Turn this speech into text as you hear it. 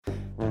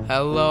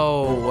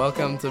Hello,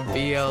 welcome to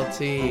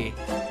BLT,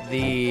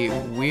 the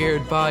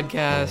weird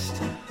podcast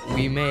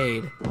we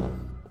made.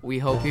 We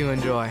hope you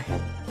enjoy.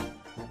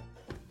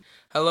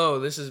 Hello,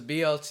 this is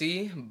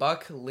BLT,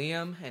 Buck,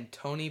 Liam, and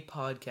Tony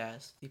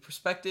podcast, the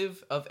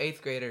perspective of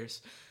 8th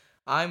graders.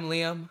 I'm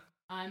Liam.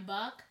 I'm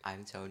Buck.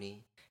 I'm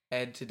Tony.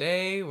 And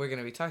today we're going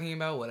to be talking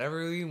about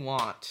whatever we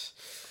want.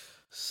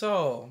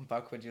 So,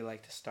 Buck, would you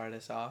like to start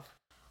us off?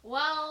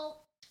 Well,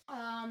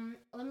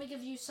 let me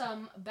give you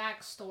some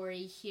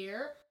backstory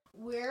here.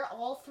 We're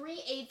all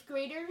three 8th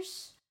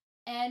graders,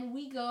 and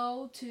we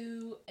go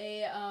to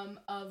a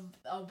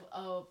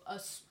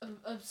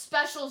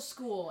special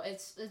school.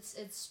 It's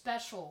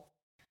special.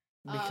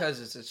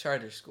 Because it's a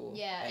charter school.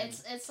 Yeah,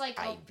 it's like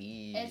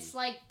IB. it's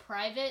like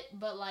private,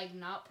 but like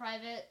not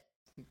private.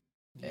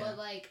 Yeah. But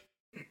like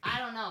I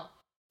don't know.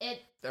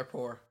 They're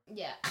poor.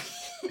 Yeah.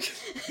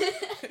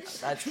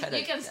 That's kind of.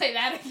 You can say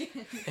that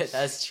again.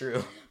 That's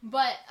true.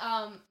 But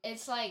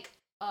it's like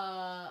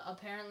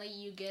apparently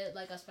you get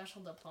like a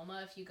special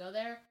diploma if you go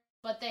there.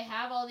 But they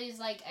have all these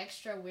like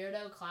extra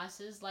weirdo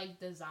classes like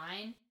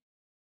design.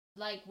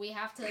 Like we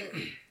have to.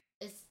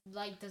 It's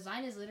like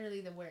design is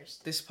literally the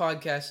worst. This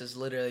podcast is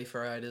literally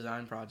for our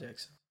design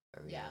projects.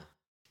 Yeah.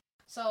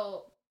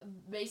 So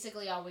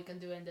basically all we can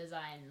do in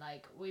design,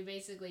 like we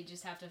basically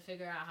just have to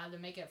figure out how to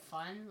make it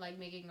fun, like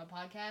making a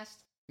podcast.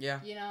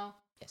 Yeah. You know?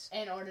 Yes.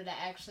 In order to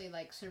actually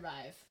like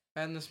survive.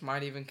 And this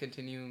might even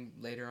continue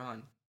later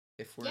on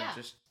if we're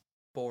just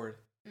bored.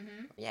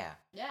 Mhm. Yeah.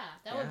 Yeah,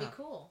 that would be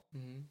cool.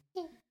 Mhm.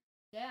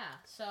 Yeah.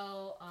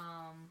 So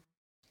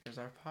Here's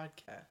our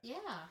podcast.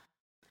 yeah.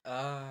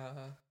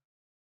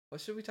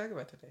 What should we talk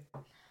about today?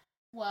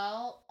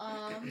 Well,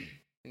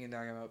 We can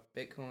talk about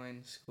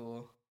Bitcoin,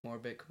 school, more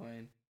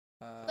Bitcoin.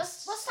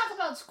 let's talk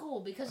about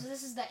school because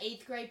this is the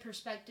 8th grade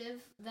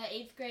perspective. The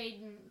 8th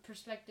grade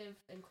perspective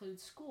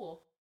includes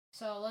school.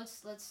 So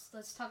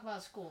let's talk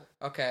about school.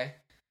 Okay.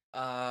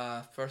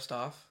 First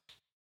off,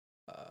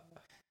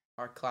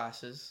 our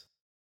classes.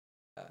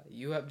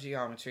 You have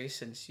geometry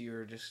since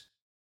you're just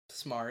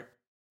smart.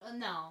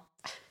 No.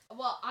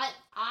 Well,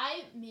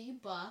 me,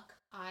 Buck,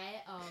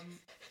 I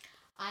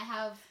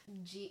have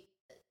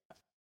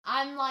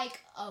I'm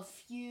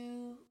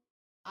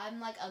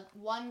like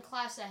one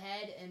class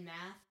ahead in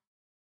math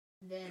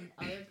than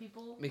other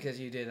people. Because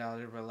you did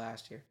algebra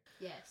last year.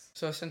 Yes.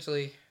 So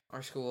essentially,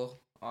 our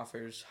school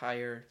offers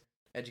higher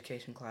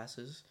education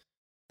classes.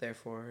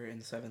 Therefore,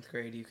 in 7th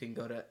grade, you can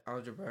go to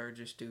algebra or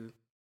just do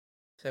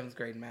 7th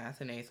grade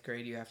math. In 8th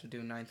grade, you have to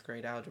do 9th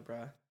grade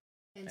algebra.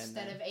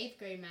 Instead of 8th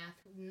grade math,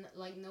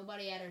 like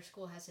nobody at our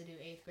school has to do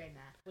 8th grade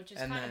math, which is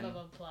And kind then- of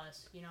a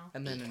plus, you know?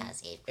 And then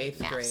Because in 8th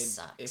grade grade,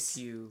 sucks.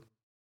 if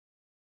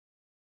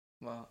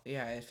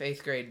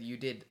 8th grade you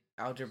did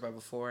algebra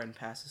before and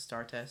passed the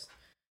STAR test,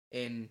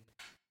 in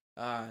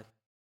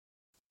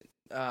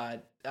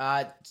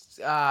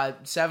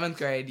 7th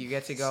grade you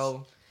get to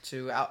go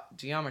to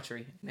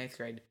geometry in 8th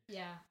grade.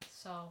 Yeah.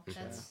 So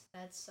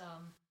that's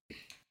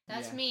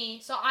Yeah. me.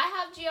 So I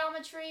have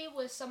geometry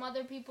with some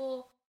other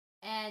people,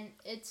 and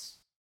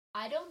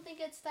I don't think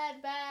it's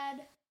that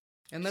bad.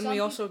 And then Some we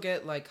also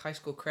get like high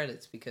school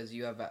credits because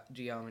you have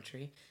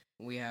geometry,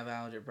 we have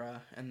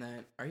algebra, and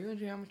then are you in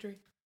geometry?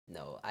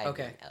 No, I'm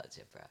in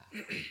algebra.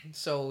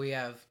 So we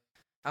have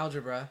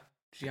algebra,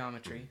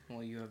 geometry.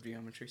 Well, you have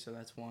geometry, so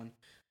that's one.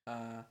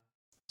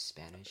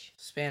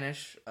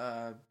 Spanish,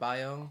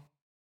 bio,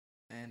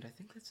 and I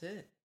think that's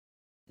it.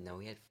 No,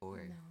 we had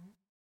 4.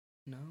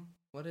 No?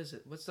 What is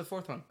it? What's the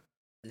 4th one?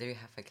 Literally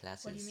half our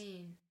classes. What do you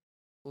mean?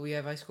 Well, we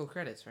have high school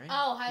credits, right?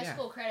 Oh, high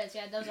school credits.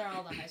 Yeah, those are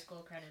all the high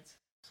school credits.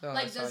 So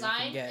Like that's all you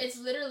design, can get. it's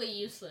literally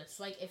useless.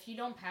 Like if you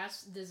don't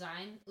pass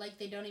design, like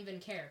they don't even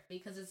care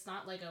because it's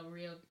not like a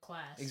real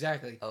class.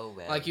 Exactly. Oh,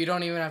 well. Like you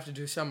don't even have to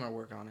do summer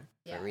work on it.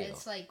 Yeah, real.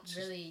 it's like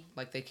really.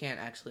 Like they can't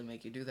actually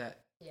make you do that.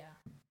 Yeah.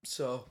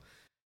 So,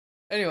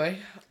 anyway,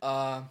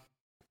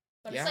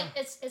 But Yeah.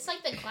 it's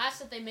like the class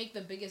that they make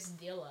the biggest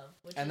deal of,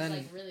 which And is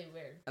then- like really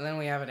weird. and then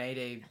we have an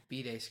A-day,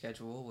 B-day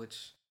schedule,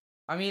 which,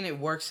 I mean, it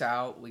works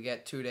out. We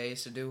get 2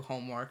 days to do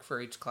homework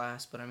for each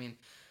class, but I mean,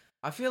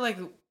 I feel like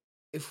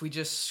if we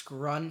just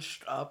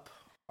scrunched up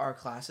our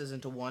classes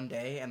into 1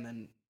 day and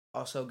then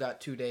also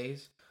got 2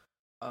 days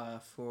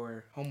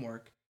for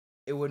homework,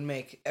 it would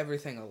make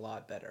everything a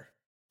lot better.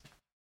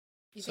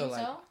 You think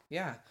like, so?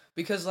 Yeah,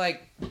 because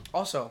like,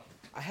 also,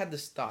 I had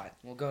this thought.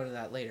 We'll go to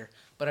that later.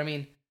 But I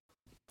mean,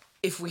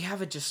 if we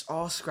have it just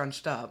all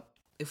scrunched up,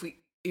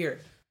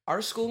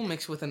 our school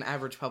mixed with an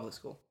average public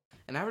school.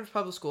 An average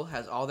public school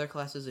has all their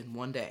classes in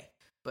 1 day,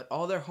 but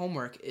all their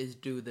homework is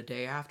due the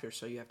day after,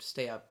 so you have to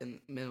stay up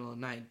in the middle of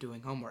the night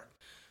doing homework.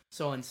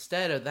 So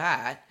instead of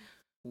that,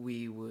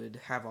 we would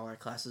have all our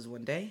classes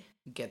 1 day,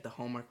 get the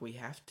homework we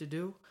have to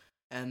do,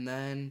 and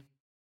then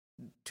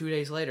 2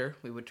 days later,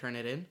 we would turn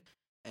it in.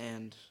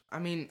 And, I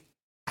mean,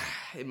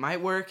 it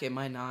might work, it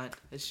might not.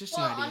 It's just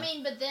an idea. I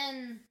mean, but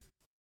then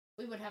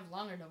we would have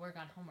longer to work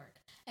on homework.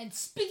 And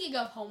speaking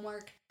of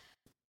homework,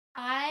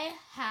 I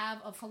have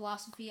a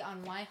philosophy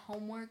on why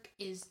homework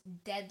is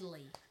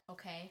deadly,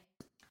 okay?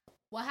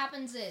 what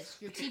happens is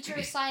your teacher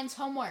assigns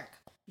homework.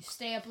 You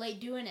stay up late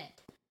doing it.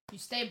 You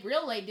stay up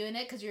real late doing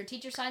it because your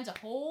teacher assigns a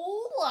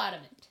whole lot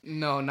of it.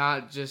 No,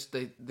 not just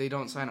they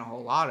don't sign a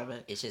whole lot of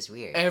it. It's just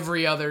weird.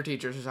 Every other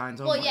teacher assigns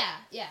homework. Well,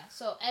 yeah.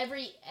 So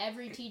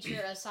every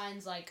teacher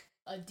assigns like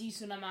a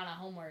decent amount of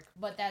homework,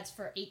 but that's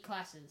for 8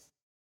 classes.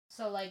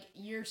 So like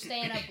you're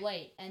staying up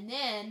late, and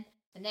then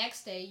the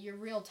next day you're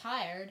real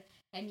tired,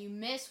 and you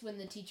miss when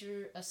the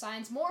teacher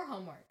assigns more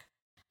homework.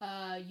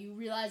 You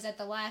realize at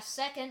the last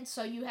second,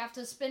 so you have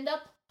to spend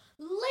up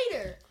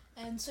later.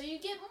 And so you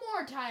get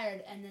more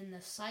tired, and then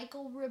the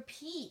cycle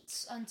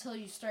repeats until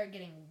you start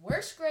getting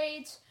worse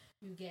grades,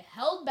 you get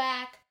held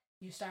back,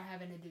 you start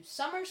having to do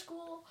summer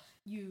school,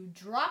 you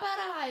drop out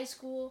of high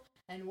school,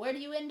 and where do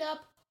you end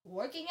up?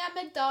 Working at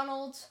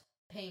McDonald's,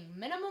 paying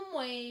minimum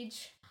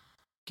wage.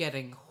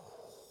 Getting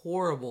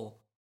horrible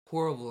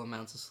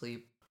amounts of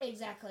sleep.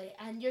 Exactly,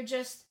 and you're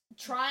just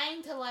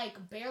trying to,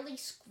 like, barely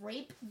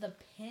scrape the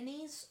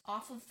pennies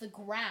off of the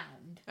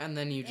ground. And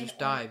then you just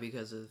die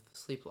because of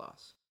sleep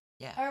loss.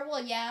 Yeah.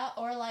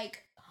 Or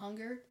like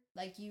hunger,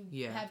 like you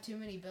Yeah. have too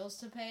many bills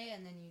to pay,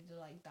 and then you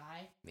like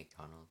die.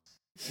 McDonald's.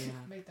 Yeah.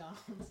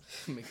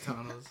 McDonald's.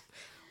 McDonald's.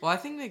 Well, I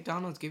think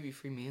McDonald's give you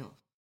free meals.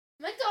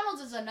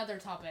 McDonald's is another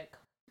topic.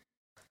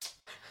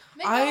 I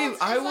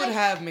McDonald's I is would like-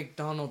 have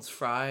McDonald's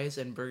fries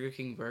and Burger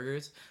King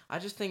burgers. I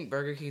just think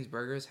Burger King's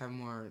burgers have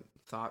more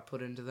thought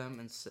put into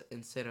them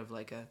instead of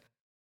like a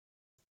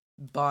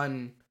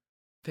bun,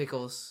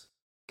 pickles,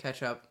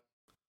 ketchup,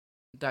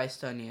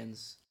 diced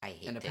onions, I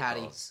hate and a pickles.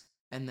 patty,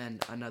 and then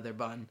another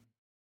bun.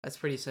 That's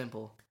pretty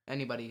simple.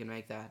 Anybody can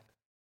make that.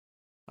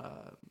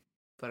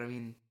 But I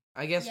mean,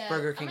 I guess Yeah,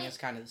 Burger I King mean- is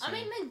kind of the I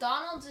same. mean,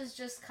 McDonald's is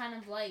just kind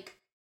of like.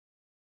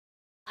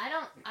 I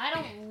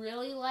don't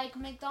really like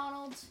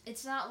McDonald's.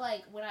 It's not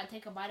like when I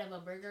take a bite of a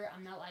burger,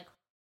 I'm not like,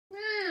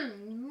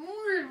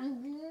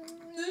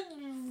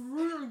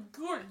 really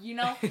good, you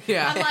know.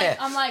 yeah,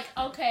 I'm like,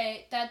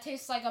 okay, that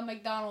tastes like a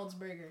McDonald's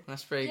burger.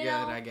 that's pretty you good,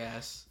 know, I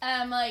guess.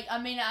 And I'm like,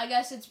 I mean, I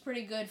guess it's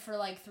pretty good for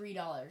like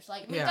 $3.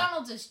 Like Yeah.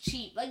 McDonald's is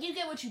cheap. Like you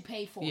get what you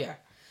pay for. Yeah,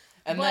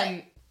 and But-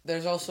 then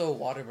there's also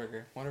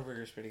Whataburger.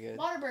 Whataburger's pretty good.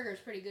 Whataburger is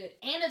pretty good,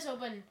 and it's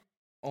open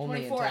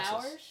Only in 24 Texas.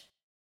 hours.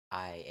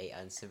 A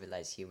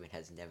uncivilized human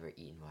has never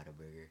eaten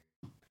Whataburger.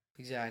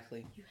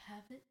 Exactly. You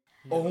haven't.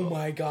 Oh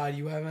my God,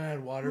 you haven't had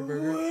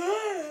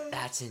Whataburger?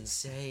 That's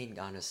insane,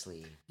 honestly.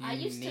 You I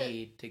used to-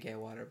 need to get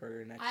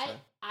Whataburger next time.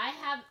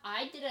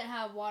 I didn't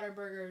have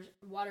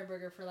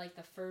Whataburger for like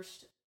the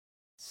first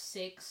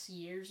 6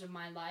 years of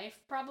my life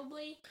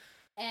probably,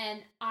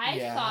 and I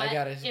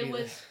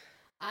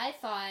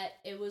thought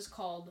it was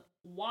called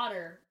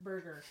Water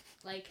Burger,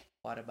 like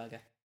Whataburger.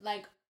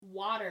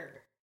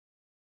 water,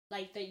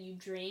 like that you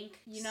drink,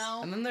 you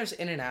know. And then there's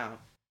In-N-Out.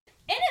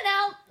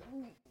 In-N-Out,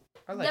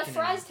 I like the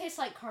fries In-N-Out. taste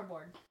like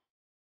cardboard.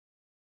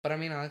 But I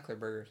mean, I like their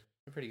burgers.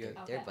 They're pretty good.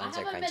 Their Okay, buns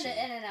I are haven't been crunchy.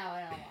 to In-N-Out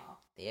in a while.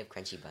 They have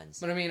crunchy buns.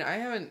 But I mean, I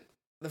haven't.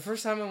 The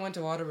first time I went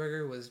to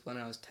Whataburger was when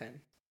I was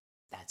 10.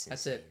 That's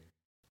That's insane. it.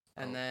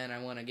 And Oh. then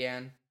I went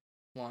again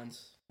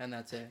once, and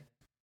that's it.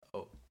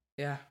 Oh.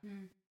 Yeah.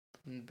 Mm.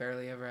 And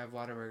barely ever have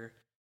Whataburger.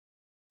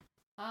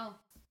 Oh,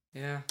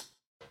 Yeah.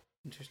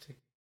 Interesting.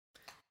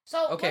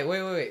 so Okay,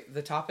 wait.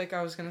 The topic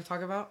I was going to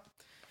talk about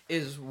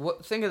is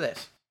what. Think of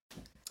this: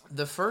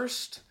 the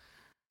first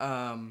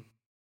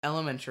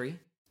elementary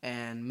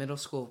and middle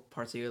school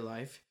parts of your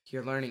life,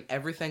 you're learning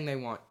everything they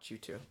want you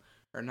to,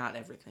 or not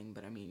everything,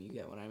 but I mean, you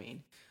get what I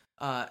mean.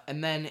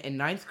 And then in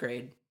 9th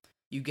grade,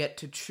 you get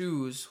to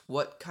choose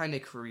what kind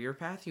of career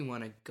path you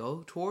want to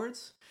go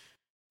towards.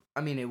 I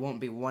mean, it won't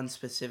be one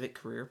specific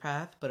career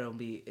path, but it'll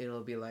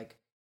be like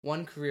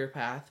one career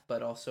path,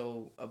 but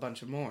also a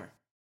bunch of more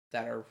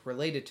that are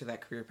related to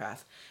that career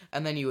path.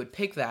 And then you would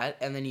pick that,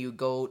 and then you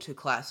go to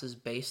classes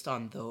based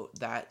on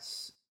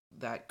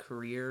that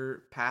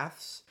career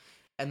paths,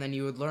 and then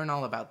you would learn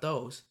all about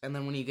those. And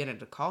then when you get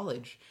into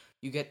college,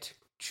 you get to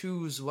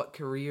choose what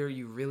career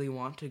you really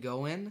want to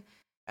go in,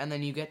 and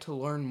then you get to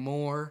learn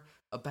more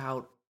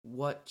about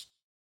what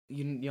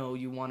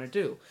you want to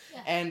do.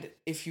 Yeah. And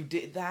if you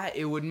did that,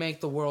 it would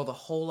make the world a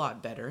whole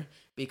lot better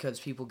because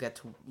people get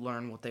to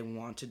learn what they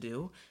want to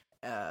do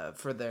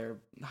for their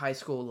high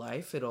school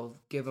life. It'll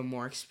give them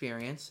more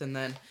experience, and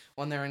then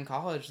when they're in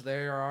college,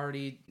 they're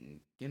already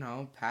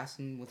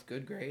passing with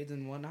good grades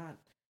and whatnot.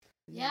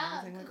 yeah,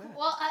 Everything like that.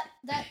 well,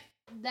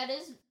 that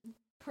is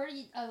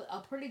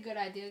a pretty good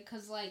idea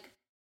because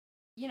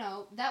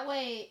that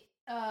way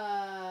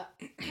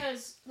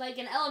because like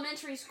in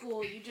elementary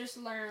school you just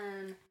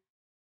learn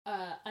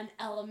an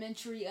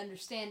elementary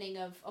understanding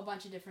of a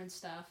bunch of different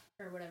stuff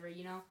or whatever,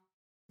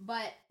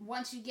 but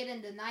once you get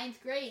into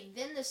 9th grade,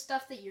 then the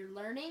stuff that you're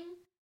learning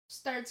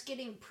starts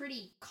getting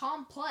pretty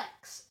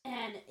complex,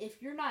 and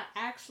if you're not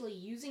actually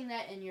using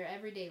that in your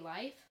everyday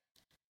life,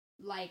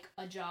 like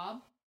a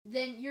job,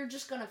 then you're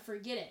just gonna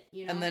forget it,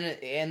 And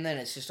then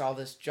it's just all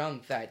this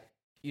junk that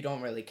you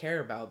don't really care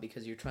about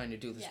because you're trying to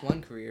do this Yeah.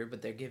 one career,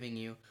 but they're giving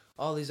you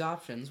all these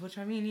options, which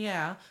I mean,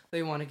 yeah,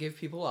 they want to give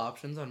people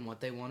options on what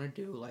they want to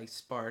do, like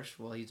Sparsh.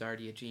 Well, he's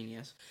already a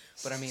genius,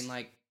 but I mean,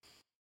 like,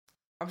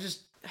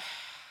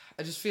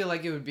 I just feel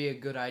like it would be a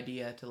good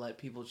idea to let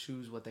people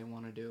choose what they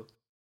want to do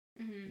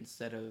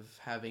instead of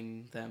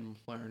having them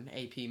learn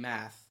AP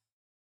Math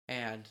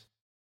and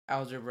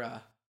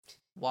algebra,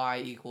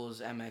 y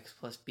equals mx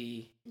plus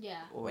b.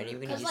 Yeah. Or, When are you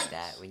gonna use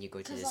that when you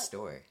go to the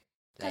store?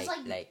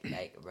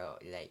 Bro,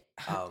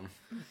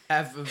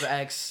 f of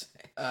x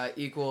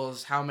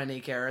equals how many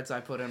carrots I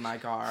put in my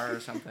car or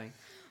something.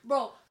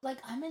 Bro, like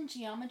I'm in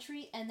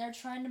geometry and they're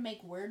trying to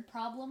make word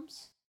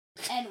problems.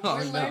 And Oh,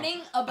 we're no.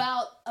 learning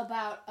about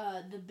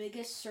the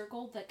biggest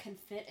circle that can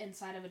fit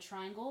inside of a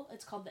triangle.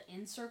 It's called the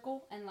end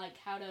circle, and like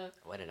how to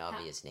what an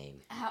obvious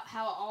name.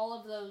 how all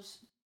of those,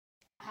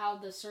 how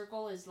the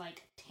circle is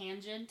like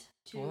tangent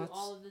to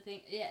all of the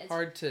things. Yeah, it's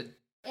hard to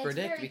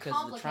predict very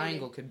because the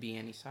triangle could be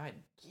any side.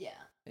 Yeah.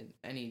 In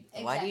any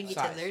Why do you need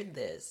size. to learn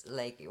this?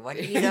 Like, what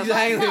do you need to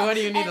Exactly. What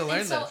do you need to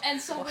learn this?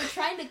 And so we're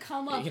trying to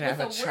come up You with can have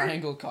a word.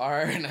 triangle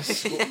car and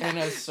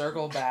a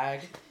circle bag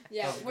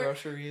Yeah, of we're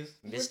groceries.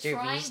 we're Mr.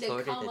 trying Beast to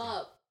coded come it.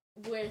 up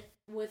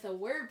with a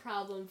word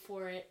problem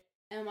for it.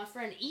 And my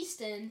friend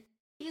Easton,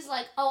 he's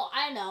like, "Oh,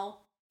 I know.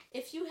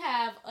 If you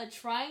have a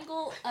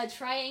triangular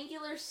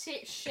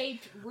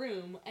shaped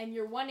room, and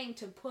you're wanting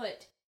to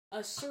put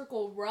a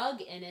circle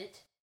rug in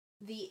it,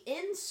 the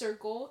end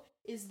circle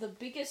is the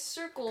biggest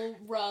circle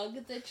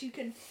rug that you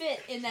can fit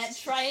in that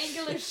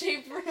triangular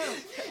shaped room."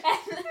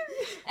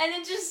 And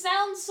it just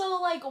sounds so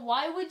like,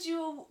 why would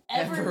you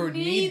ever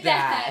need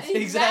that?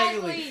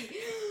 Exactly.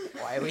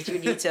 Why would you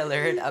need to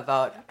learn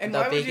about And the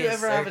why would biggest you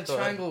ever have a circle?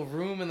 triangle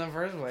room in the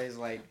first place?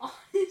 Like,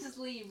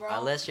 Honestly, bro.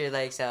 Unless you're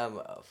like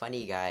some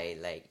funny guy,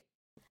 like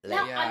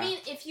Now, Yeah. I mean,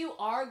 if you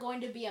are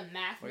going to be a Or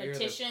you're the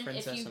mathematician, if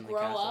princess you in the grow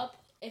castle. up,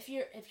 if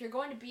you're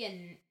going to be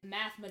a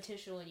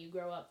mathematician when you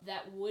grow up,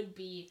 that would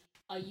be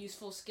a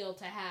useful skill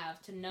to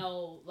have, to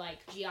know like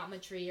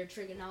geometry or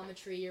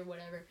trigonometry or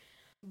whatever.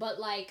 But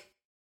like,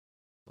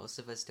 most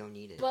of us don't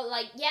need it. but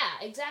like, yeah,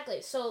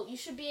 exactly. So you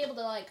should be able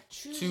to like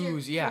choose your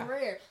yeah.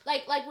 career.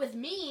 Like with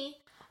me,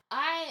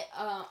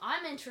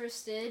 I'm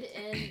interested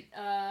in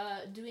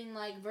doing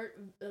like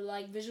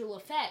visual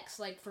effects,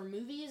 like for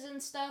movies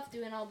and stuff,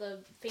 doing all the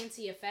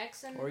fancy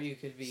effects and or you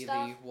could be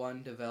stuff. the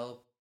one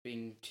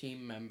developing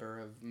team member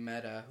of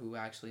Meta who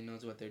actually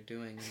knows what they're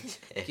doing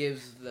and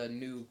gives the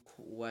new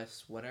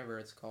quest, whatever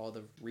it's called,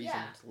 a reason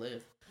Yeah. to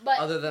live. But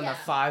Other than yeah.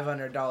 the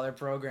 $500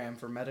 program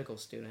for medical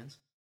students.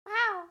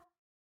 Wow.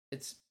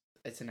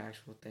 It's an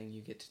actual thing.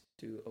 You get to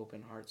do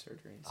open heart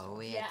surgery and stuff. Oh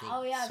yeah, Yeah. I think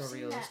Oh yeah. I've so seen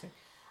realistic.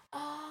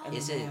 that. And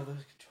Is then they it- have a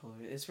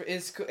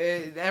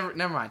controller.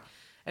 Never mind.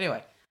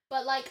 Anyway,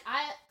 But like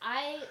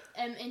I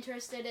am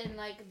interested in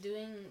like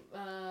doing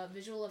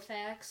visual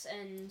effects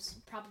and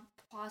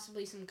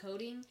possibly some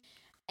coding,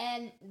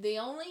 and the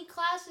only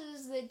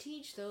classes that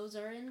teach those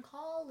are in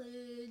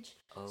college.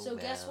 oh, So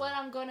guess well. what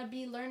I'm gonna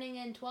be learning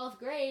in 12th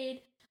grade?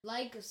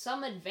 Like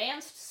some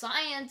advanced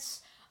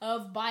science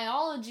of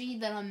biology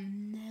that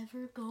I'm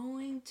never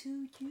going to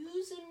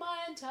use in my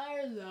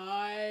entire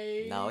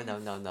life. No.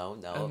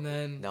 and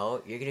then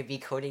No, you're gonna be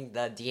coding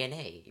the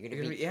DNA. You're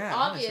gonna be yeah,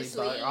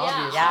 Obviously, honestly, yeah.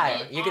 obviously, Yeah, I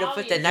mean, you're gonna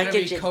put the You're gonna be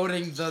nitrogen.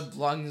 coding the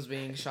lungs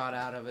being shot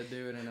out of a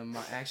dude in an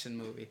action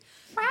movie.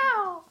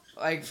 Wow.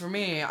 Like for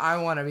me,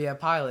 I want to be a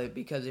pilot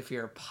because if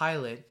you're a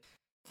pilot,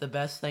 the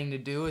best thing to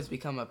do is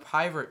become a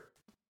private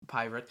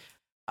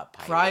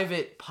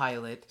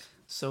pilot.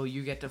 So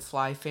you get to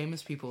fly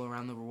famous people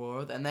around the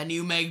world, and then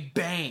you make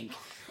bank.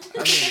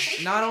 I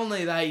mean, not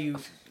only that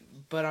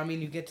but I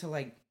mean you get to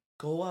like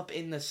go up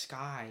in the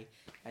sky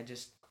and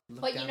just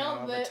look But you down know, at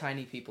all the but-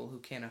 tiny people who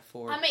can't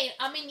afford. I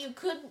mean, you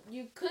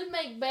could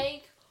make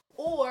bank,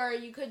 or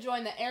you could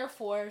join the Air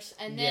Force,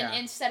 and then Yeah.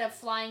 instead of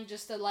flying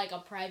just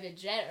a private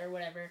jet or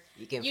whatever,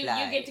 You can you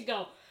fly. get to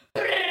go.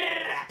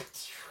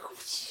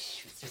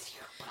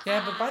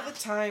 Yeah, but by the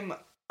time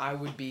I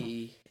would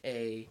be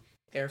a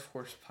Air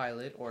Force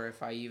pilot, or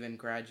if I even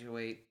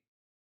graduate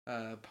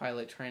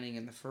pilot training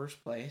in the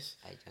first place,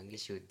 I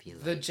guess you would be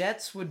like the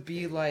jets would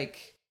be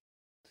like.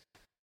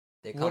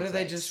 they're What did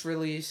they complex. just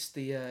release?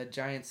 The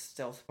giant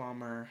stealth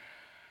bomber.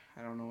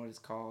 I don't know what it's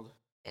called.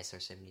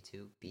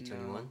 SR-72, B-21.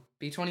 No.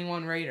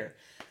 B-21 Raider.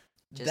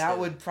 Just That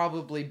the- would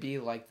probably be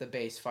like the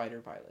base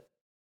fighter pilot.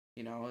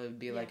 You know, it would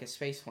be like Yeah. a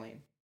space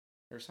plane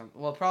or something.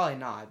 Well, probably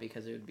not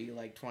because it would be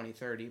like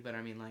 2030, but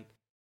I mean like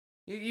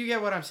you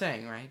get what I'm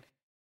saying, right?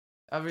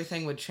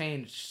 Everything would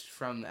change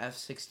from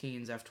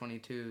F-16s,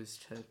 F-22s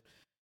to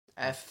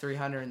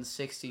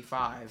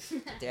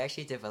F-365. They're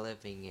actually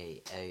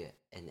developing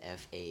an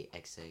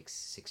FA-XX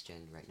 6th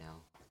gen right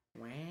now.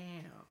 Wow.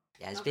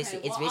 Yeah, it's Okay,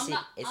 basically well,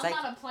 it's I'm like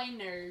not a plane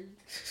nerd,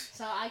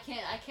 so I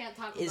can't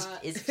talk it's about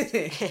it's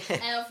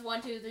F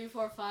 1 2 3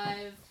 4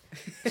 5.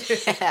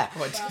 yeah.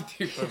 1, 2,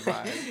 3, 4,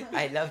 5.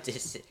 I love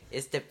this.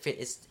 It's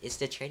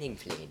the training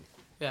plane.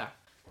 Yeah.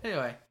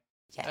 Anyway.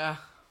 Yeah.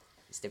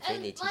 It's the plane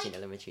And, they teach in like-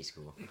 elementary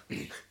school.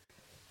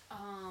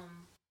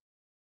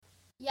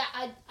 Yeah,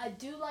 I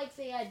do like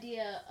the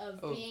idea of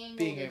Oh, being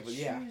being able to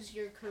able- yeah. choose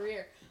your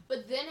career.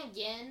 But then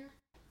again,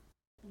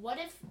 what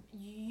if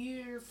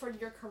for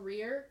your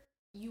career,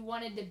 you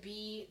wanted to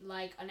be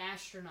like an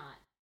astronaut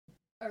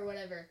or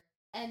whatever?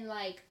 and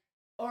like,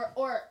 or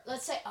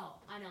let's say,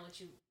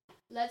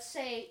 let's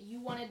say you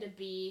wanted to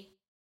be,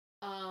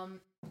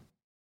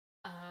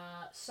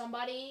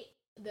 somebody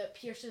that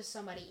pierces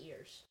somebody's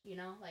ears,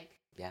 like,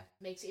 Yeah.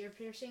 makes ear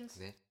piercings.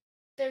 Okay.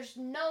 There's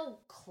no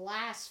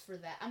class for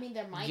that. I mean,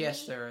 there might be.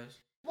 Yes, there is.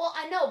 Well,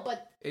 I know,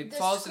 but It the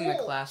falls in the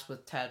school- class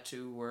with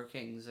tattoo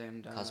workings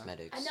and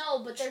Cosmetics. I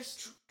know, but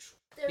there's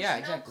Yeah, no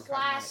exactly,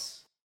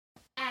 class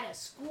at a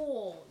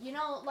school.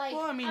 Like.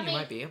 Well, I mean, you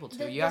might be able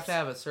to. You have to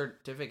have a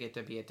certificate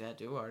to be a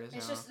tattoo artist.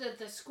 It's just that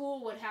the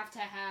school would have to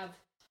have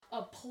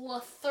a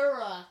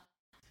plethora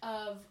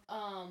of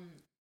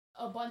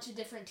a bunch of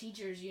different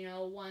teachers.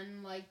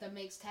 One like that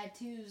makes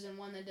tattoos and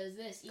one that does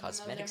this.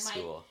 Cosmetic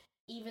school.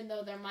 Even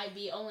though there might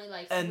be only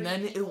like. And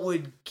then people. it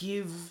would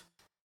give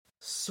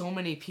so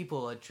many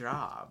people a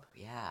job.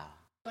 Yeah.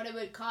 But it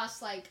would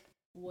cost like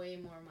way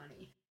more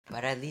money.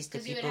 But at least the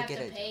because you people would have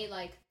get to a pay job.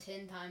 like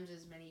 10 times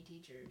as many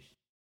teachers.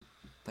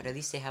 But at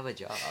least they have a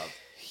job.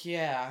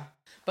 Yeah.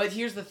 But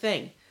here's the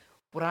thing.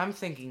 What I'm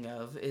thinking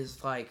of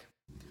is like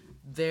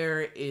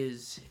there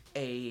is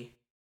a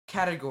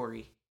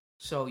category.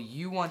 So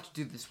you want to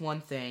do this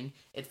one thing,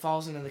 it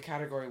falls into the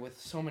category with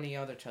so many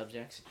other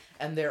subjects,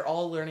 and they're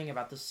all learning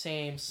about the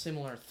same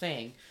similar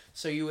thing.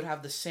 So you would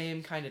have the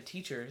same kind of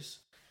teachers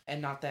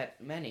and not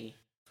that many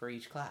for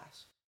each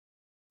class.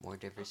 More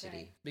diversity.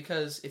 Okay.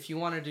 Because if you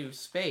want to do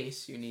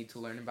space, you need to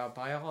learn about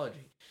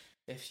biology.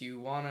 If you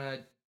want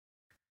to,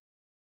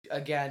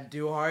 again,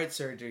 do heart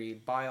surgery,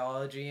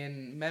 biology,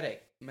 and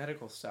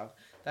medical stuff,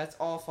 that's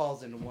all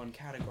falls into one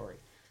category.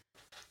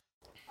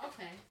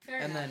 Okay, fair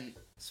And enough. then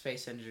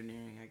space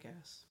engineering, I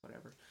guess,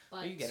 whatever.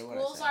 But you get what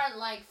I schools said. aren't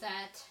like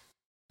that.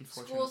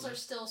 Schools Unfortunately. are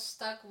still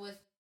stuck with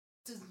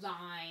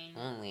design.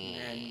 Only.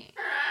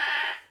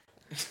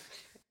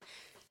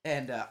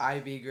 And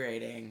IB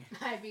grading.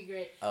 That'd be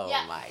great. Oh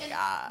yeah, my and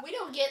god. we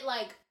don't get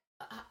like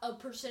a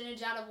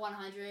percentage out of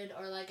 100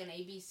 or like an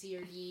A, B, C,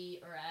 or D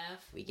or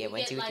F. We get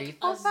 1, 2, like, 3, a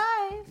 4, z-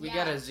 5. We Yeah.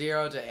 get a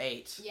 0 to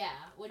 8. Yeah,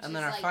 which And is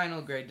then our like,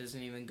 final grade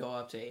doesn't even go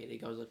up to 8.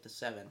 It goes up to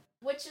 7.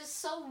 which is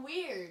so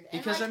weird.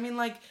 Because, and, I mean,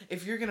 like,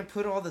 if you're going to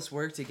put all this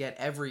work to get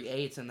every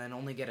 8 and then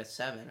only get a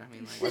 7, I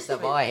mean, like... What's the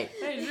wait, point?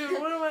 Hey, dude,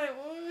 what am I...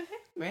 What,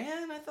 hey,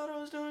 man, I thought I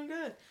was doing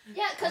good.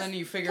 yeah, And then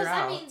you figure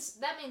out...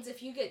 that means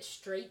if you get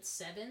straight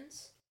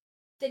 7s,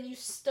 then you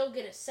still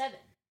get a 7.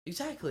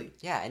 Exactly.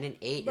 Yeah, and an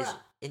 8 Bruh.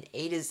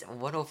 is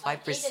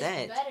 105%. 8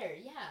 is better,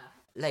 yeah.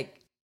 Like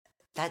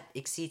that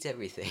exceeds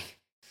everything.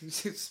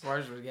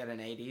 Spars would get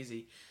an 8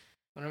 easy.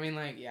 But I mean,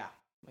 like, yeah.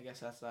 I guess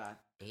that's that.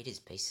 8 is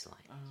baseline.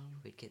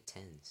 We'd get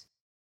 10s.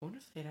 I wonder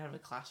if they'd have a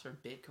class for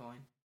Bitcoin.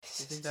 Do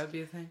you think that'd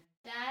be a thing?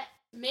 That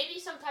maybe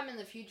sometime in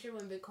the future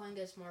when Bitcoin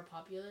gets more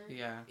popular.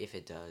 Yeah. If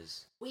it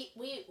does. We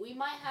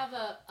might have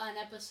an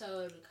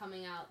episode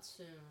coming out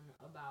soon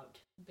about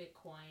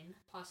Bitcoin,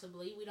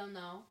 possibly. We don't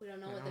know. We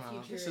don't know what the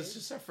future This is. is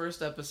just our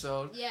first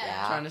episode.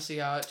 Yeah. Trying to see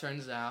how it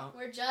turns out.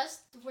 We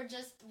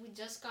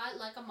just got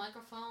like a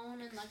microphone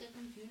and like a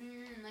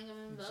computer and like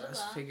a blah blah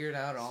Just blah. figured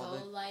out all So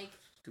the like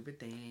stupid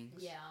things.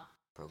 yeah.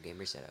 Pro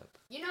gamer setup.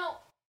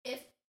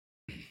 If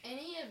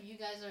any of you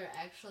guys are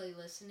actually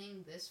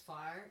listening this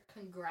far,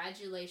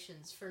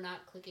 congratulations for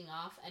not clicking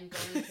off and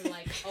going to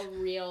like a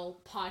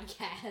real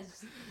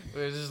podcast.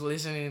 We're just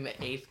listening to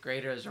 8th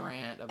graders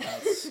rant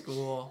about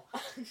school.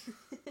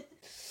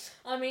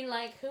 I mean,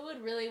 like, who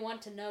would really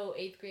want to know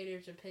 8th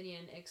graders'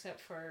 opinion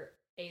except for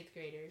 8th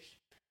graders?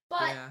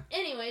 But, Yeah.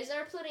 anyways,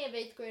 there are plenty of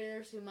 8th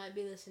graders who might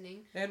be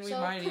listening. And we so,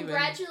 might even...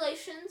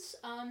 congratulations.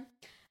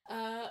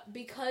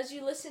 Because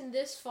you listened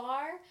this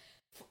far,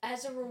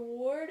 as a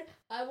reward,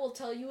 I will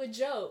tell you a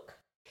joke.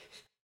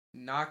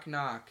 Knock,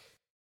 knock.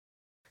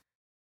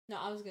 No,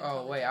 I was gonna. Oh,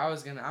 tell the wait, joke.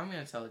 I'm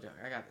gonna tell a joke.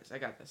 I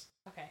got this.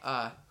 Okay.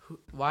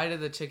 Why did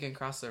the chicken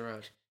cross the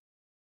road?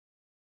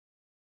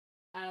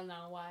 I don't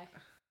know why.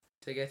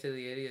 To get to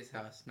the idiot's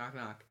house. Knock,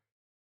 knock.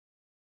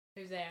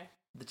 Who's there?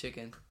 The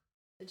chicken.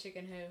 The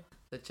chicken who?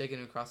 The chicken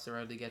who crossed the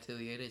road to get to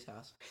the idiot's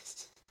house.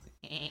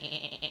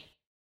 I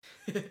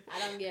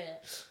don't get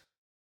it.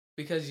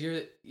 Because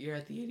you're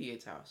at the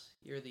idiot's house.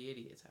 You're the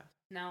idiot's house.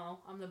 No,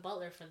 I'm the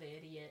butler for the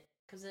idiot.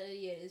 Because the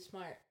idiot is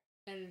smart.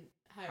 And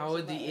hires How a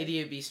would the butler.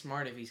 idiot be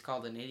smart if he's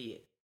called an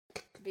idiot?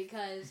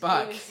 Because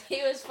Buck.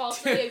 he was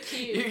falsely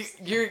accused.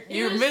 You're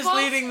was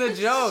misleading the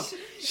joke.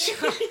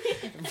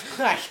 false-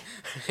 Buck.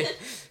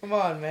 Come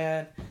on,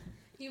 man.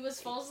 He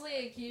was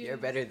falsely accused. You're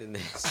better than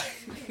this.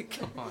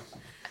 Come on.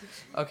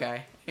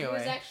 Okay. He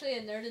was Anyway. actually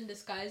a nerd in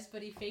disguise,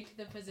 but he faked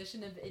the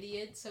position of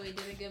idiot so he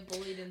didn't get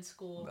bullied in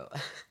school.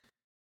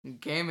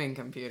 Gaming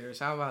computers.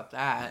 How about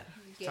that?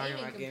 Talking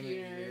Gaming about gaming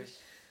computers. computers.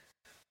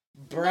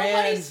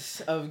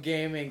 Brands of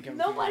gaming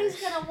computers. Nobody's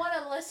gonna want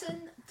to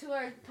listen to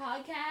our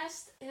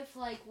podcast if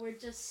like we're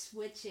just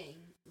switching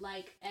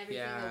like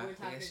everything that Yeah,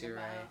 we're I guess talking you're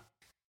about. right.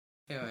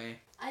 Anyway,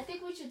 I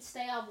think we should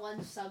stay on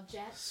one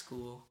subject,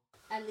 school.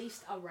 at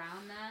least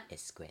around that.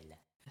 Escuela.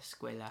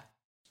 Escuela.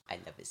 I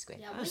love escuela.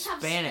 Yeah, we That's have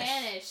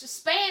Spanish.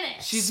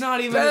 Spanish. She's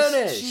not even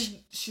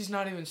Spanish! she's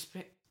not even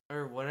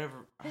or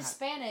whatever.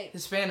 Hispanic.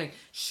 Hispanic.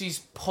 She's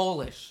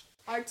Polish.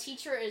 Our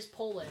teacher is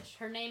Polish.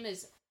 Her name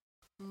is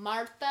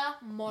Marta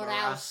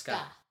Morawska.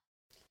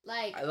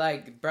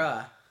 Like,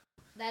 bruh.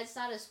 That's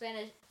not a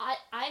Spanish.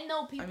 I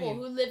know people mean,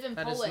 who live in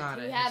that is Poland not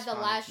who a have the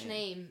Hispanic last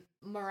name. name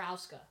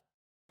Morawska.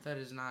 That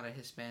is not a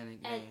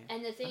Hispanic name.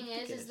 And the thing I don't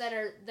think it is that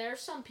there are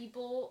some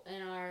people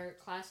in our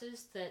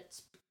classes that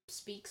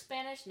speak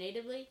Spanish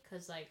natively,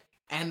 cause like.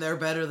 And they're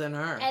better than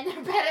her. And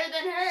they're better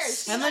than her.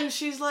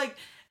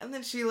 And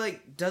then she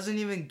doesn't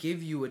even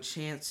give you a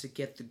chance to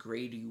get the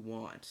grade you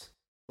want.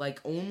 Like,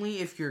 only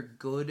if you're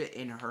good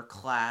in her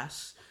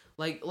class.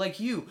 Like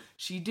you,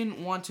 she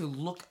didn't want to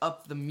look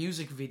up the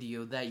music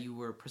video that you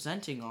were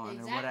presenting on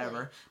or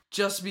whatever,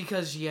 just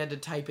because she had to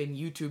type in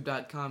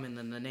youtube.com and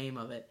then the name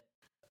of it.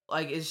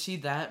 Like, is she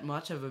that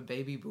much of a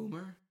baby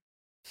boomer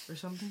or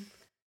something?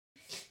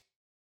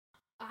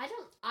 I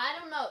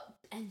don't know.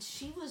 And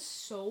she was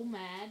so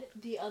mad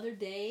the other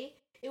day.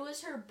 It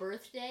was her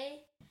birthday,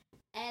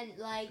 and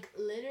like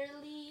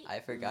literally. I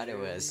forgot it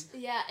was.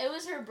 Yeah, it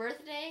was her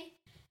birthday,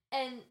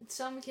 and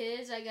some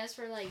kids, I guess,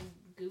 were like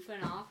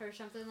goofing off or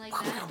something like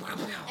that.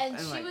 And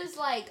she was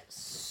like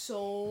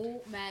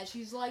so mad.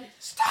 She's like,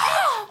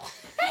 "Stop!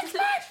 It's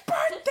my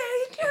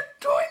birthday! You're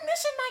doing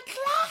this in my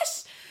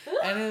class!"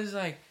 And it was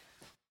like,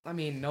 I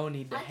mean, no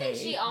need to hate. I think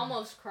she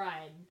almost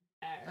cried.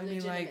 I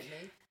mean, like,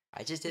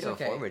 I just did a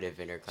formative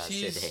in her class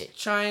She's today.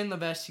 trying the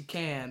best she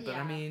can, but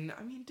Yeah. I mean,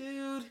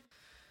 dude,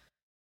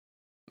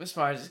 Miss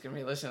Barnes is gonna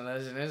be listening to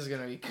this, and this is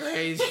gonna be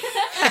crazy.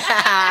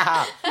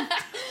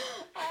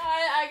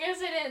 I guess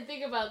I didn't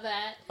think about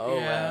that. Oh,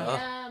 Yeah. well.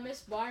 Yeah,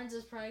 Miss Barnes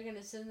is probably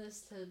gonna send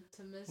this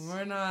to Miss.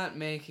 We're not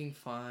making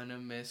fun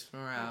of Miss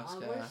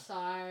Morawska. We're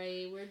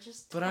sorry. We're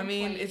just. But I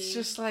mean, it's complaining.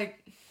 just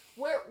like,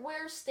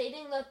 we're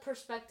stating the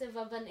perspective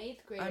of an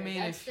 8th grader. I mean,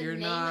 That's if the you're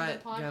name not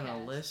of the podcast.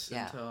 gonna listen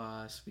Yeah. to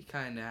us, we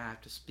kind of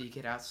have to speak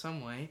it out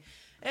some way,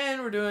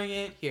 and we're doing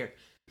it here.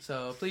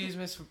 So please,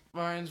 Miss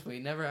Barnes, we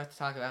never have to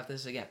talk about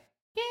this again.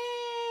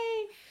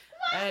 Yay!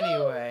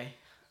 Anyway,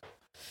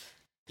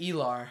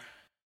 Elar.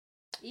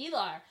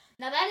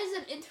 Now that is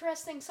an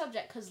interesting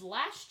subject because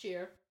last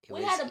year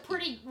we had a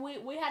pretty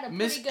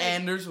Miss good.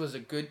 Anders was a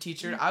good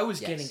teacher. I was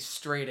Yes. getting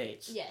straight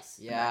A's. Yes.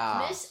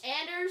 Yeah. Miss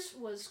Anders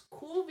was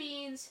cool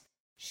beans.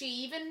 She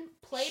even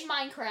played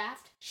Minecraft.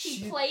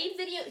 She played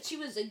video. She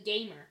was a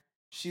gamer.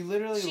 She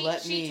literally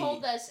let she me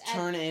told us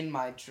turn in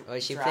my Oh,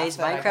 she draft plays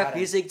that I Minecraft got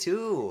music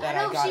too. that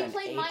I know, I got she an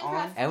played 8 Minecraft.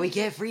 on. And we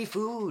get free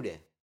food.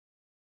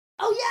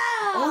 Oh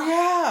yeah. Oh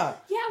yeah!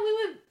 Yeah, we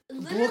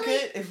would literally.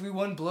 Blook-it. If we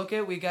won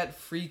Blook-it, we got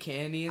free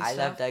candy and I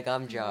stuff. love the Bro,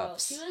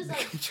 gumdrops. she was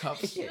like.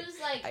 Gumdrops. She was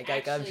like. I got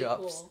actually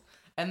gumdrops. cool.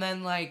 And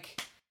then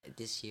like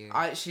This year.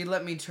 she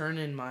let me turn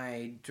in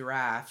my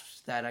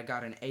draft that I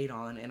got an 8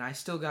 on, and I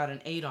still got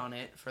an 8 on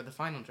it for the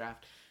final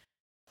draft.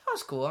 That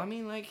was cool. I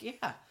mean, like,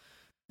 yeah.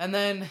 And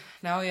then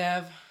now we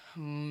have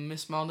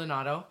Miss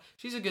Maldonado.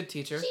 She's a good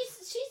teacher.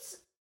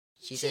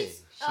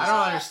 She's I don't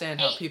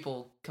understand how A-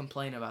 people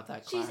complain about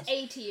that class. She's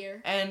A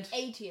tier. And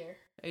A tier.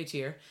 A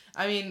tier.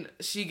 I mean,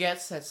 she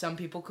gets that some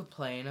people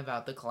complain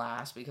about the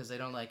class because they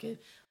don't like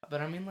it. But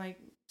I mean, like,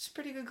 it's a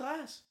pretty good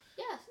class.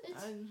 Yeah,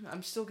 it's.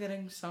 I'm still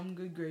getting some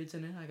good grades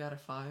in it. I got a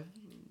 5.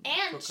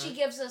 And she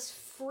gives us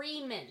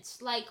free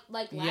mints. Like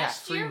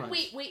last free year,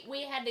 mints.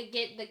 we had to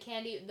get the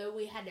candy, though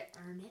we had to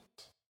earn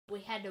it.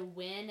 We had to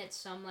win at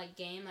some like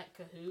game like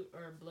Kahoot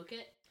or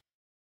Blook-it,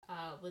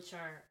 which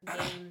are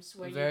games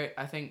where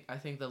I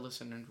think the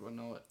listeners will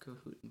know what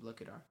Kahoot and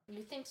Blook-it are.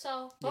 you think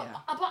so? But, Yeah.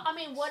 but I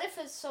mean, what if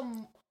it's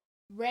some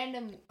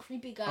random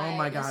creepy guy? Oh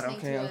my God, listening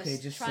okay, to okay, us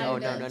just trying say No, it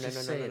to- no, no, no, Just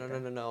no, say no, it no, no,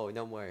 then. no, no,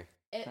 no more.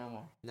 It- No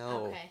more.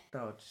 No. Okay.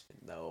 No, just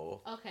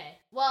No. Okay.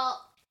 Well,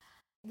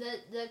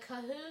 the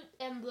Kahoot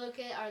and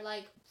Blook-it are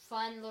like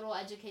fun little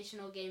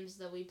educational games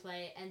that we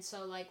play, and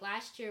so like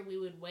last year we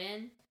would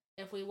win.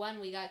 If we won,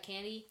 we got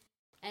candy,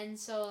 and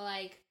so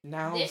like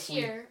now this if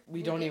year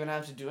we don't even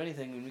have to do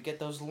anything when we get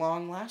those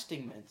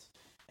long-lasting mints,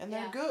 and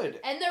they're Yeah. good.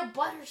 and they're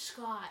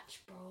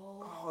butterscotch, bro.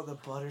 Oh, the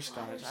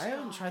butterscotch. I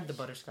haven't tried the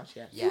butterscotch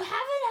yet. Yeah. You haven't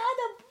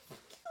had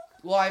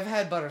Well, I've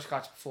had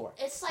butterscotch before.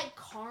 it's like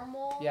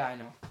caramel Yeah, I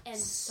know. and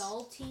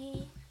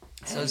salty.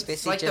 So it's It's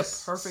basically like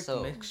just the perfect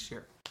so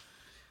mixture.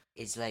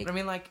 It's like But I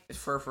mean, like,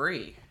 for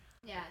free.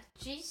 Yeah,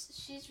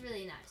 she's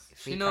really nice.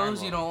 free She knows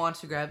caramel. you don't want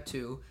to grab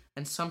 2,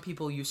 and some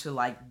people used to,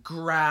 like,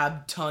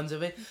 grab tons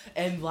of it.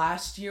 And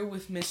last year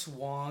with Miss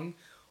Wong,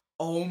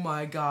 oh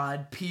my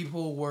God,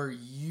 people were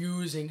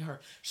using her.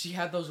 She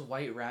had those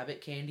white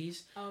rabbit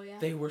candies. Oh yeah.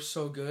 They were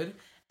so good.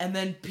 And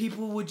then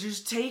people would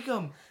just take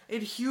them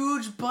in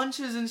huge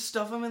bunches and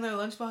stuff them in their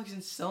lunchbox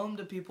and sell them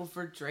to people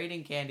for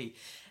trading candy.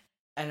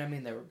 And I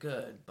mean, they were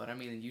good, but I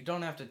mean, you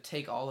don't have to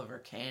take all of her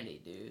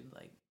candy, dude.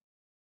 Like,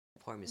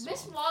 Poor Miss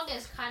Miss Wong. Wong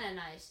is kind of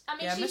nice. I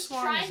mean, Yeah, she's Miss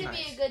Wong trying is to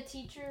nice. be a good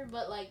teacher,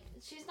 but like,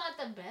 she's not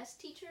the best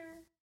teacher.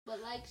 But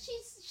like,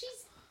 she's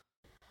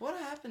what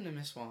happened to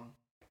Miss Wong?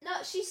 no,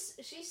 she's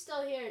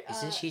still here.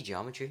 Isn't she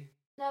geometry?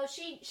 No,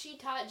 she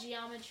taught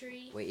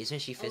geometry. Wait, isn't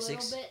she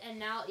physics? A little bit, and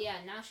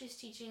now she's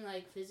teaching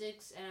like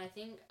physics and I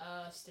think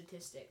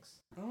statistics.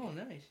 Oh,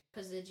 nice.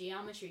 Because the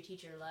geometry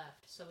teacher left,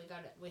 so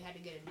we had to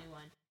get a new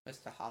one.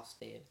 Mr.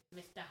 Hofstad.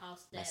 Mr.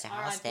 Halstead. Mr.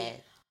 R.I.P.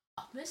 Halstead.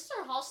 Mr.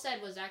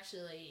 Halstead was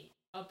actually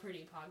a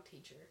pretty pog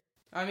teacher.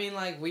 I mean,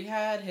 like, we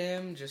had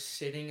him just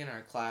sitting in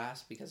our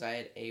class because I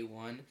had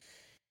A1.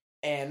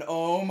 And,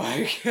 oh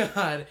my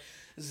god,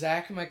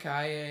 Zach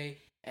Makaye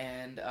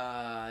and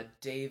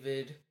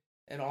David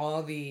and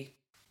all the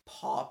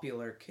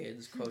popular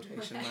kids,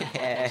 quotation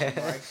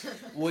marks,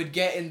 would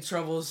get in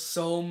trouble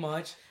so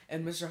much.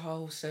 And Mr.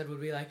 Halstead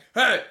would be like,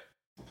 "Hey,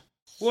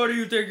 what do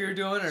you think you're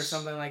doing?" or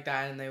something like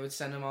that. And they would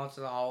send him out to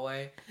the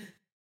hallway.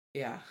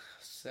 Yeah,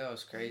 so it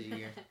was crazy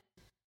here.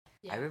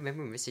 I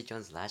remember Mr.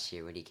 Jones last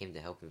year when he came to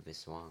help with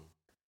Miss Wong.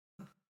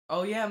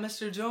 Oh yeah,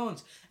 Mr.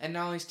 Jones, and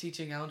now he's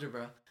teaching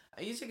algebra.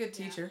 He's a good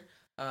teacher.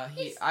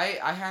 He's-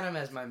 I had him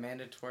as my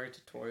mandatory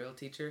tutorial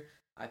teacher.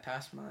 I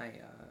passed my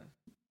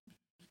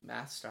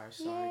math star,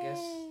 so I guess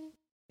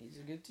he's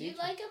a good Do you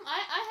teacher. like him?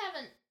 I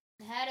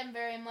haven't had him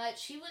very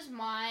much. He was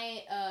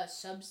my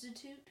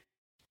substitute.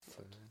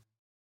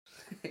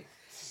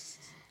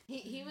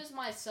 He was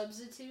my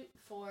substitute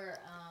for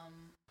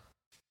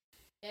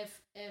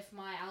if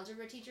my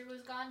algebra teacher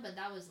was gone, but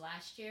that was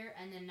last year,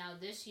 and then now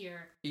this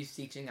year He's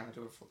teaching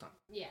algebra full time.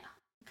 yeah,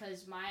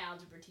 because my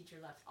algebra teacher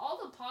left. All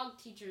the POG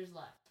teachers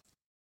left.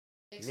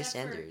 Miss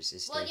Except for- Anders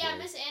is still Well, yeah, here.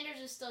 Miss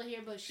Anders is still here,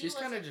 but She's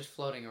kind of just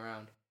floating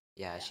around.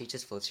 Yeah, she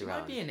just floats She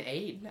around. might be an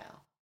aide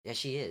now. Yeah,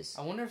 she is.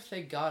 I wonder if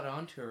they got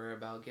onto her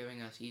about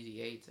giving us easy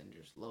 8s and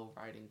just low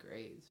writing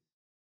grades.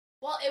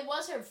 Well, it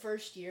was her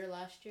first year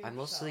last year. I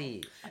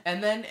mostly...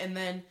 And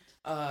then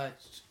I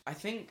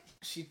think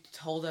she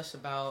told us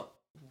about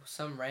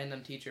some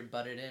random teacher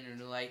butted in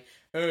and like,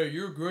 "Hey,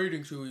 you're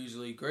grading too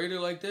easily. Grade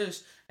it like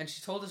this." And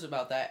she told us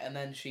about that, and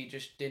then she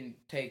just didn't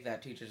take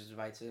that teacher's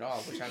advice at all,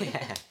 which I mean,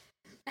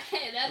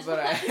 Hey, that's but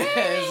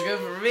it's good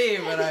for me.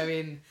 But I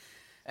mean,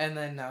 and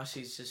then now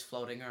she's just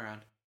floating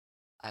around.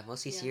 I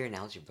mostly see her in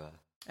algebra.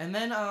 And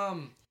then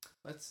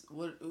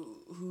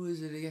who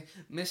is it again?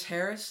 Miss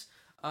Harris.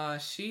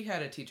 She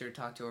had a teacher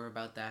talk to her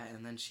about that,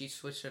 and then she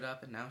switched it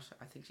up, and now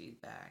I think she's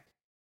back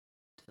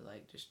to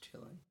like just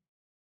chilling.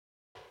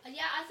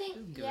 Yeah, I She think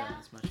doesn't give out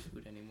as much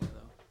food anymore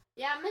though.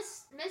 Yeah,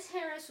 Miss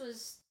Harris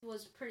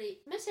was pretty.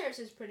 Miss Harris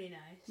is pretty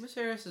nice. Miss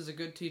Harris is a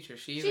good teacher.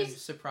 She even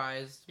She's-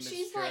 surprised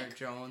she's Mr. like-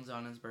 Jones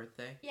on his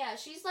birthday. Yeah,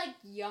 she's like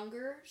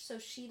younger, so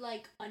she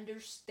like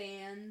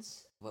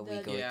understands What the-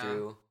 we go Yeah.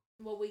 through.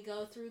 what we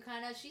go through.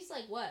 Kind of. She's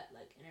like what,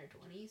 like in her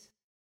 20s?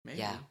 Maybe.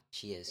 Yeah,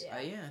 she is. Yeah.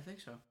 Yeah, I think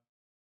so.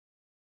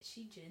 Is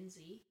she Gen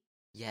Z?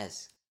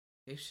 Yes.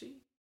 Is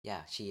she?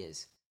 Yeah, she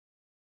is.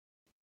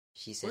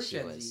 She said We're she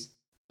Gen was. Z.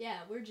 Yeah,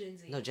 we're Gen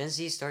Z. No, Gen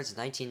Z starts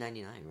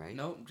 1999, right?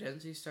 No, Gen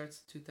Z starts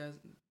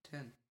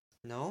 2010.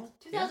 No?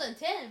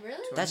 2010,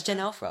 really? That's Gen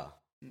Alpha.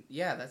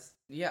 Yeah,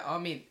 I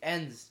mean,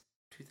 ends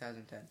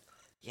 2010.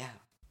 Yeah.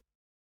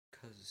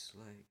 Cause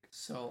like...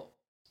 So,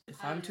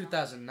 if I I'm don't know.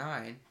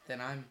 2009,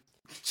 then I'm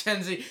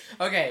Gen Z.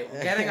 Okay,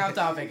 we're getting off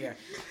topic here.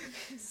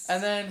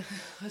 And then,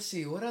 let's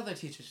see, what other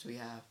teachers do we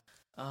have?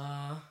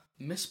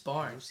 Miss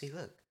Barnes. See,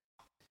 look.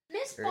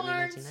 Miss Early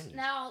Barnes. 1990s.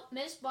 Now,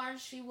 Miss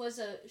Barnes, she was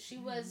a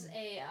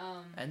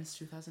Ends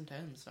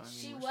 2010, so I mean,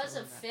 she we're was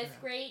still a in that fifth era.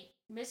 grade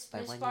Miss By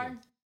 1 year.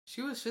 Barnes.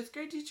 She was 5th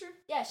grade teacher?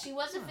 Yeah, she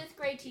was a Huh. fifth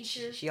grade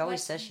teacher. She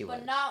always but- said she but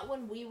was. not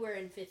when we were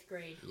in fifth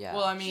grade. Yeah.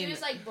 Well, I mean, she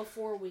was like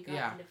before we got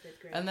yeah. into fifth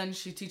grade. and then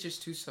she teaches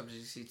 2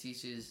 subjects. She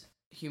teaches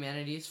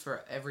humanities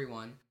for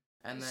everyone,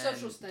 and then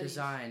Social studies.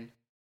 design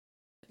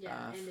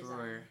yeah, and for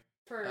design.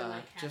 For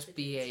like half just the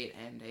kids.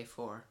 B8 and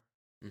A4.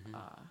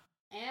 Mhm.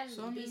 And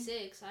So, I mean,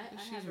 B6. I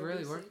She's have her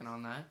really B6. working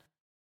on that.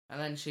 And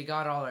then she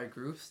got all our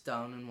groups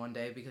done in one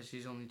day because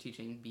she's only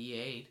teaching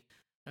B8.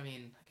 I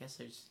mean, I guess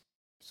there's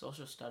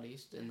social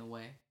studies in the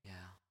way. Yeah.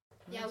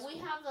 Yeah, That's we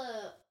cool. have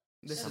a.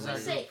 This if is we our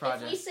say, group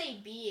project. If we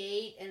say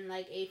B8 and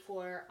like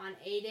A4, on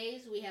A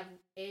days we have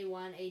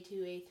A1, A2,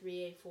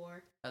 A3,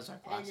 A4. That's our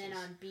And classes. then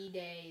on B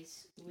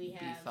days we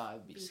have B5,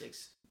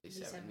 B6,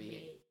 B7,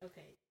 B8.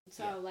 Okay.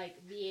 So Yeah.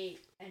 like B8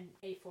 and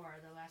A4 are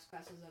the last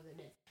classes of the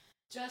day.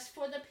 Just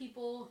for the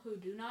people who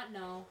do not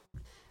know.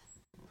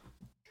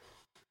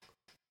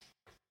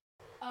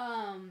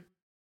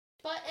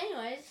 But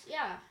anyways,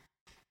 yeah.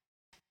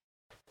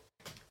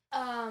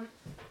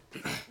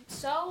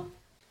 So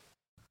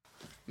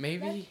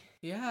Maybe,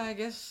 yeah, I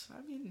guess.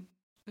 I mean,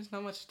 there's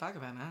not much to talk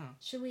about now.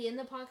 should we end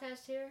the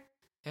podcast here?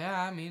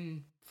 Yeah, I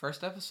mean,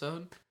 first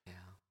episode. Yeah.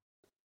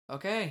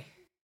 Okay.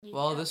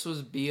 Well, this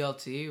was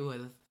BLT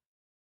with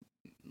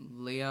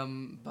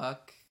Liam,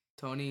 Buck,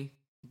 Tony.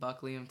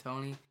 Buck, Liam,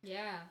 Tony.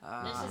 Yeah.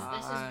 This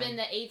has been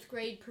the 8th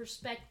grade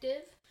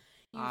perspective.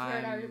 You've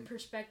heard our I'm-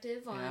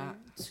 perspective on yeah.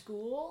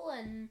 school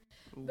and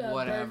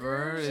Whatever.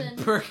 burgers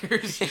and-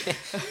 Burgers.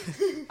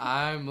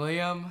 I'm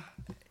Liam,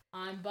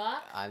 I'm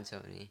Buck. I'm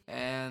Tony.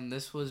 and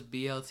this was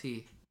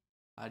BLT.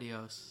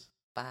 Adios.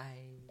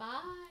 Bye.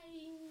 Bye.